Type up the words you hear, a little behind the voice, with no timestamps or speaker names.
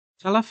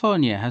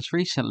California has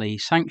recently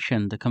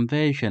sanctioned the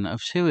conversion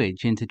of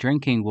sewage into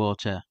drinking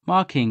water,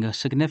 marking a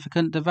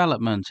significant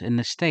development in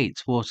the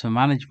state's water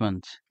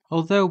management.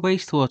 Although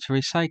wastewater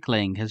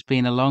recycling has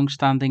been a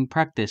long-standing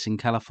practice in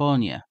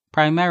California,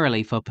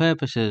 primarily for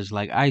purposes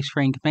like ice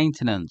rink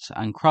maintenance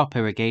and crop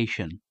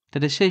irrigation, the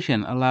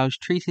decision allows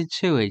treated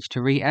sewage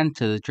to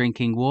re-enter the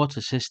drinking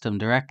water system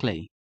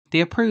directly. The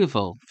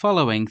approval,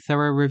 following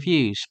thorough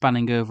reviews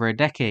spanning over a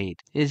decade,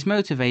 is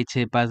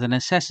motivated by the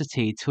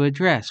necessity to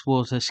address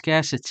water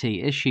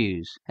scarcity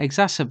issues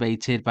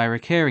exacerbated by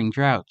recurring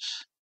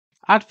droughts.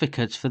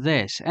 Advocates for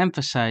this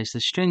emphasize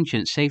the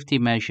stringent safety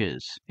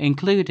measures,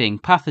 including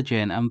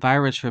pathogen and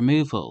virus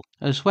removal,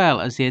 as well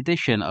as the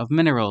addition of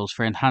minerals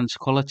for enhanced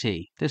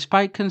quality.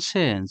 Despite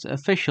concerns,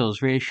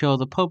 officials reassure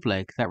the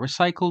public that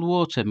recycled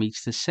water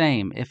meets the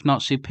same, if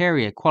not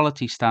superior,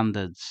 quality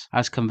standards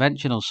as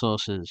conventional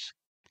sources.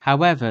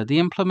 However, the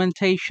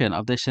implementation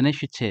of this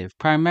initiative,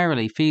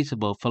 primarily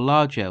feasible for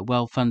larger,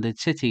 well-funded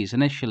cities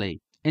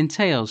initially,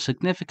 entails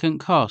significant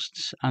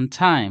costs and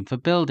time for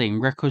building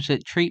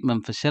requisite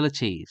treatment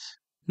facilities.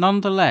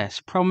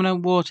 Nonetheless,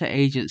 prominent water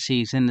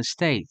agencies in the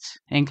state,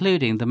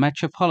 including the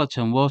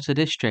Metropolitan Water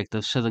District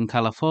of Southern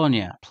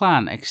California,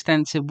 plan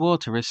extensive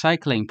water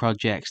recycling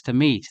projects to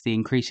meet the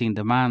increasing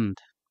demand.